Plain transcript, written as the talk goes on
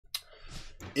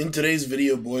In today's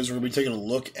video, boys, we're going to be taking a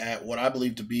look at what I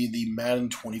believe to be the Madden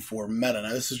 24 meta. Now,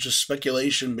 this is just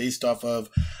speculation based off of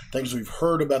things we've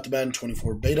heard about the Madden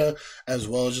 24 beta, as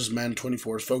well as just Madden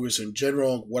 24's focus in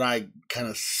general, what I kind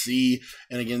of see.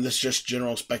 And again, this is just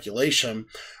general speculation.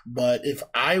 But if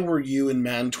I were you in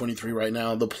Madden 23 right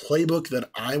now, the playbook that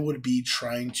I would be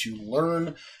trying to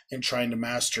learn and trying to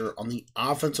master on the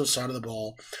offensive side of the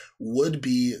ball would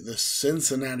be the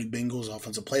Cincinnati Bengals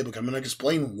offensive playbook. I'm going to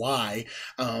explain why.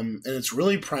 And it's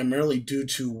really primarily due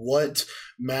to what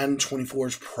Madden 24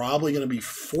 is probably going to be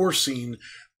forcing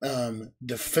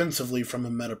defensively from a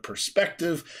meta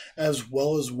perspective, as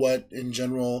well as what in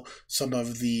general some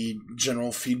of the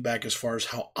general feedback as far as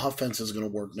how offense is going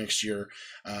to work next year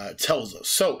tells us.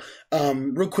 So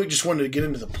real quick, just wanted to get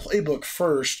into the playbook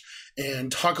first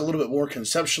and talk a little bit more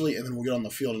conceptually, and then we'll get on the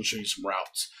field and show you some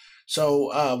routes.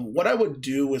 So what I would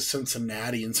do with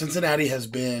Cincinnati, and Cincinnati has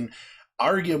been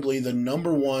arguably the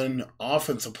 #1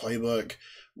 offensive playbook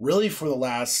really for the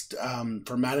last,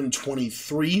 for Madden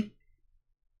 23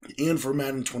 and for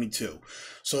Madden 22.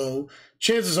 So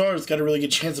chances are it's got a really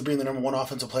good chance of being the #1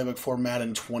 offensive playbook for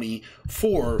Madden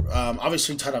 24.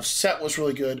 Obviously, tight offset was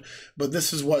really good, but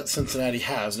this is what Cincinnati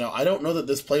has. Now, I don't know that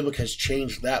this playbook has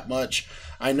changed that much.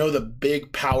 I know the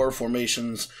big power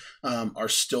formations are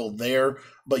still there,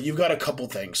 but you've got a couple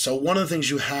things. So one of the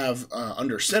things you have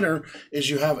under center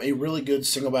is you have a really good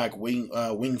single back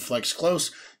wing flex close.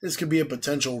 This could be a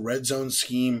potential red zone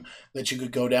scheme that you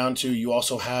could go down to. You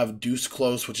also have deuce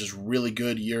close, which is really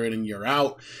good year in and year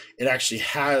out. It actually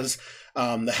has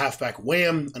the halfback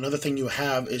wham. Another thing you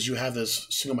have is you have this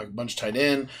single back bunch tight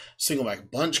end, single back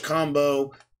bunch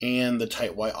combo, and the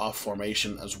tight white off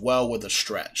formation as well with a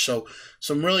stretch. So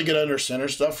some really good under center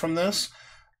stuff from this.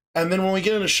 And then when we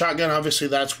get into shotgun, obviously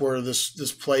that's where this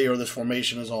play or this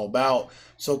formation is all about.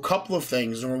 So a couple of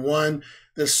things. Number one,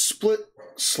 this split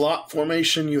slot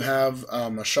formation, you have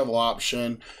a shovel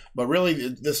option, but really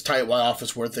this tight Y off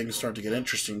is where things start to get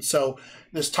interesting. So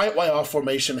this tight Y off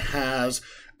formation has,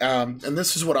 and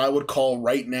this is what I would call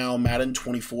right now Madden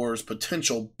 24's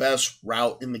potential best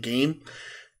route in the game.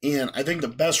 And I think the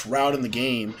best route in the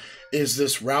game is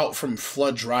this route from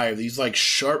flood drive. These like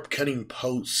sharp cutting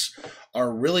posts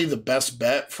are really the best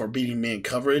bet for beating man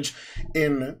coverage.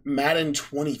 In Madden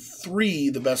 23,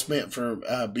 the best bet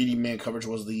for beating man coverage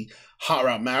was the hot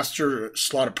route master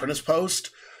slot apprentice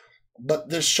post. But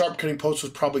this sharp cutting post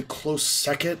was probably close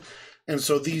second. And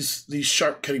so these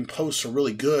sharp cutting posts are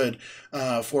really good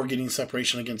for getting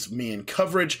separation against man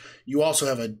coverage. You also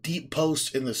have a deep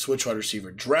post in the switch wide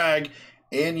receiver drag.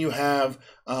 And you have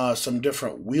some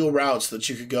different wheel routes that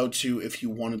you could go to if you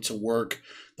wanted to work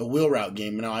the wheel route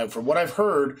game. Now, from what I've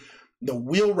heard, the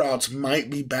wheel routes might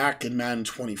be back in Madden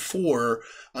 24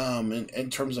 in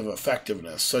terms of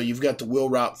effectiveness. So you've got the wheel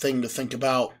route thing to think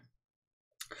about.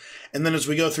 And then as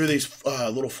we go through these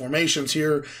little formations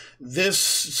here, this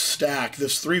stack,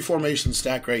 this 3 formation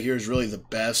stack right here is really the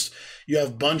best. You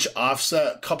have bunch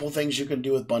offset, a couple things you can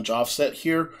do with bunch offset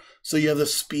here. So you have the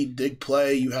speed dig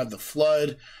play, you have the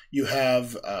flood, you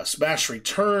have smash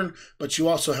return, but you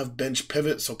also have bench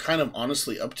pivot. So kind of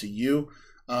honestly up to you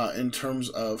in terms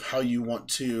of how you want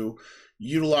to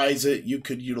utilize it. You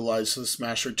could utilize the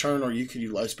smash return or you could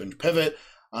utilize bench pivot.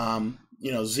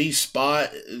 Z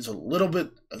spot is a little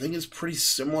bit, I think it's pretty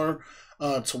similar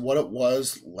to what it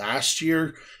was last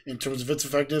year in terms of its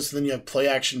effectiveness. And then you have play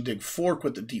action dig fork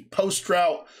with the deep post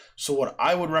route. So what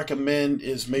I would recommend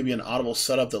is maybe an audible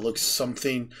setup that looks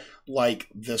something like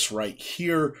this right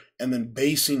here, and then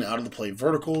basing out of the play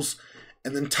verticals.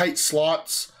 And then tight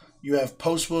slots, you have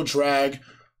post wheel drag,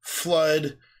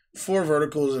 flood, 4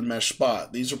 verticals, and mesh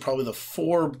spot. These are probably the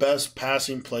 4 best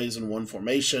passing plays in one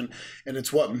formation, and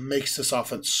it's what makes this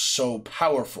offense so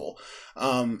powerful.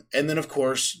 And then, of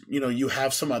course, you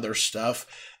have some other stuff.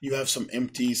 You have some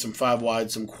empty, some 5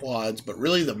 wide, some quads, but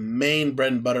really the main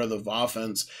bread and butter of the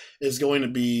offense is going to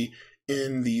be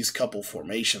in these couple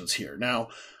formations here. Now,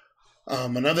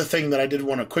 another thing that I did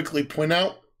want to quickly point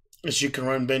out is you can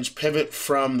run bench pivot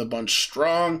from the bunch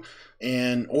strong,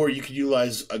 or you could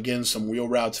utilize, again, some wheel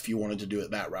routes if you wanted to do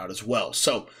it that route as well.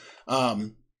 So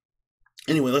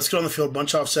anyway, let's get on the field,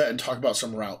 bunch offset, and talk about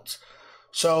some routes.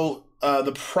 So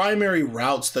the primary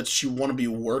routes that you want to be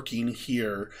working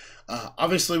here,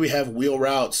 obviously we have wheel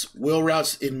routes. Wheel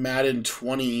routes in Madden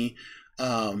 24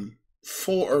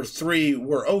 or 3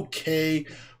 were okay,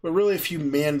 but really if you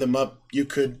manned them up, you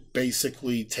could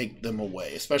basically take them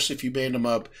away, especially if you manned them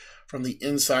up from the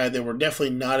inside. They were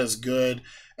definitely not as good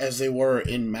as they were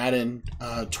in Madden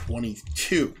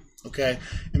 22. Okay,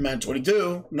 in Madden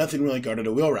 22, nothing really guarded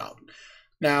a wheel route.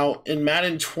 Now, in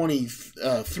Madden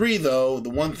 23, though, the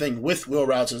one thing with wheel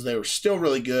routes is they were still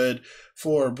really good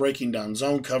for breaking down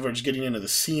zone coverage, getting into the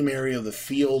seam area of the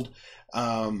field.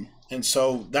 And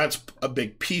so that's a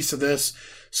big piece of this.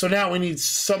 So now we need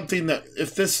something that,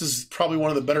 if this is probably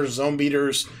one of the better zone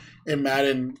beaters in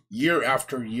Madden year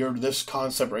after year, this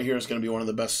concept right here is going to be one of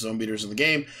the best zone beaters in the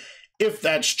game. If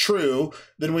that's true,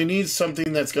 then we need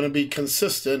something that's going to be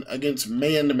consistent against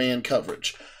man-to-man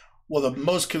coverage. Well, the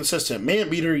most consistent man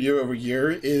beater year over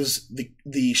year is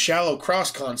the shallow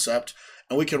cross concept,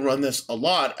 and we can run this a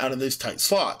lot out of these tight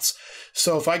slots.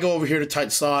 So if I go over here to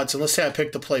tight slots, and let's say I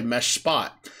pick to play mesh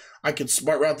spot, I could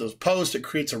smart route those posts. It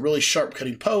creates a really sharp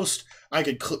cutting post. I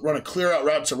could run a clear out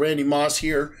route to Randy Moss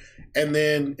here, and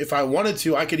then if I wanted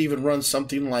to, I could even run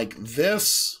something like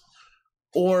this,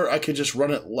 or I could just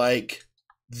run it like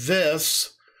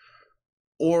this,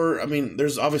 or, I mean,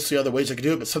 there's obviously other ways I could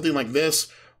do it, but something like this.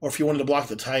 Or if you wanted to block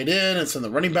the tight end and send the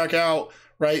running back out,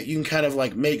 right, you can kind of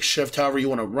like make shift however you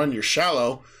want to run your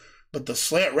shallow. But the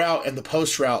slant route and the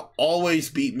post route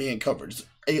always beat man coverage.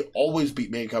 They always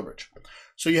beat man coverage.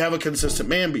 So you have a consistent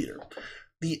man beater.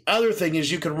 The other thing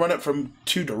is you can run it from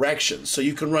two directions. So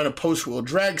you can run a post-wheel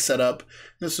drag setup.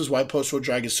 This is why post-wheel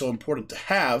drag is so important to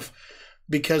have,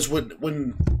 because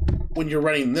when you're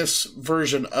running this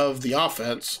version of the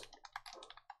offense,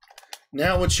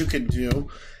 now what you can do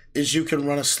is you can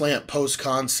run a slant post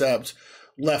concept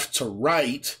left to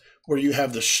right, where you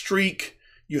have the streak,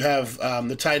 you have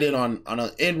the tight end on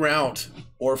an in route,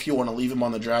 or if you want to leave him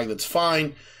on the drag, that's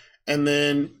fine. And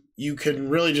then you can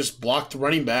really just block the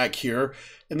running back here,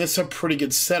 and that's a pretty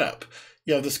good setup.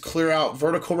 You have this clear out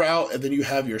vertical route, and then you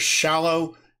have your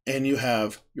shallow, and you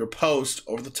have your post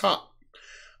over the top.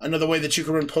 Another way that you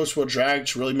can run post-wheel drag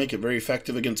to really make it very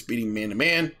effective against beating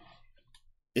man-to-man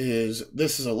is,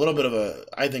 this is a little bit of a,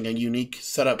 I think, a unique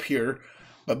setup here.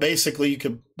 But basically, you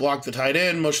could block the tight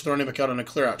end, motion the running back out on a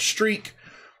clear out streak,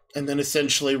 and then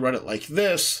essentially run it like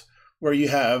this, where you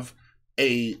have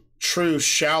a true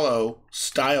shallow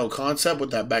style concept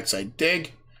with that backside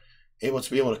dig, able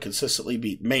to be able to consistently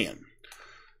beat man.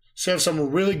 So you have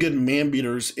some really good man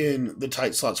beaters in the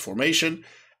tight slots formation.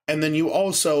 And then you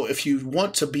also, if you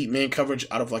want to beat man coverage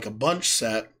out of like a bunch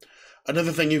set,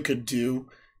 another thing you could do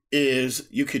is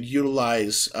you could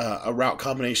utilize a route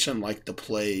combination like the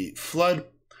play flood,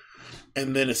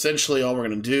 and then essentially all we're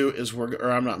going to do is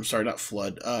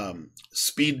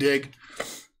speed dig.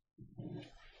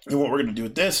 And what we're going to do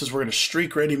with this is we're going to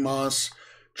streak Randy Moss,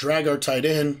 drag our tight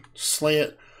end,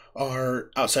 slant our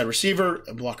outside receiver,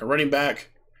 and block our running back.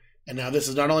 And now this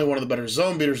is not only one of the better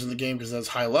zone beaters in the game because it has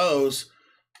high lows,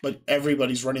 but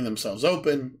everybody's running themselves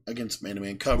open against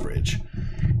man-to-man coverage.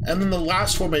 And then the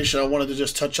last formation I wanted to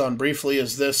just touch on briefly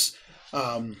is this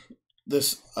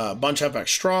bunch halfback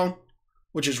strong,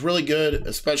 which is really good,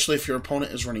 especially if your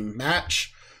opponent is running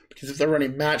match. Because if they're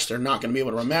running match, they're not going to be able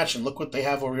to run match. And look what they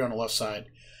have over here on the left side.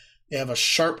 They have a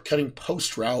sharp cutting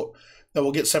post route that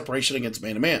will get separation against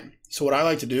man-to-man. So what I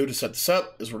like to do to set this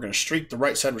up is we're going to streak the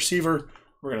right side receiver.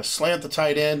 We're going to slant the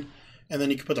tight end. And then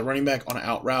you can put the running back on an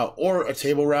out route or a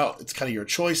table route. It's kind of your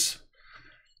choice.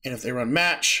 And if they run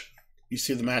match, you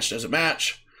see the match doesn't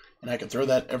match, and I can throw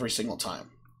that every single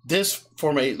time. This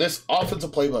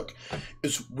offensive playbook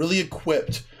is really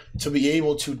equipped to be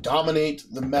able to dominate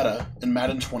the meta in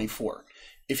Madden 24.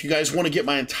 If you guys want to get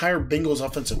my entire Bengals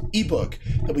offensive ebook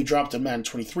that we dropped in Madden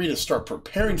 23 to start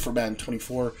preparing for Madden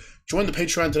 24, join the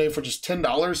Patreon today for just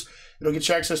 $10. It'll get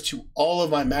you access to all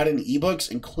of my Madden ebooks,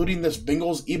 including this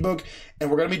Bengals ebook, and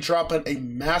we're going to be dropping a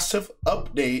massive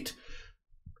update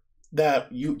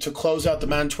to close out the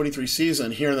Madden 23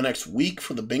 season here in the next week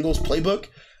for the Bengals playbook.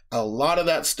 A lot of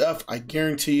that stuff, I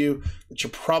guarantee you, that you're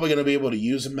probably going to be able to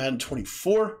use in Madden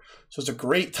 24. So it's a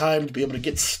great time to be able to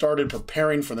get started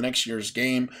preparing for the next year's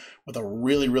game with a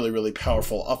really, really, really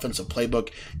powerful offensive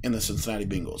playbook in the Cincinnati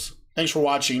Bengals. Thanks for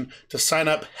watching. To sign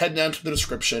up, head down to the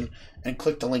description and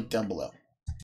click the link down below.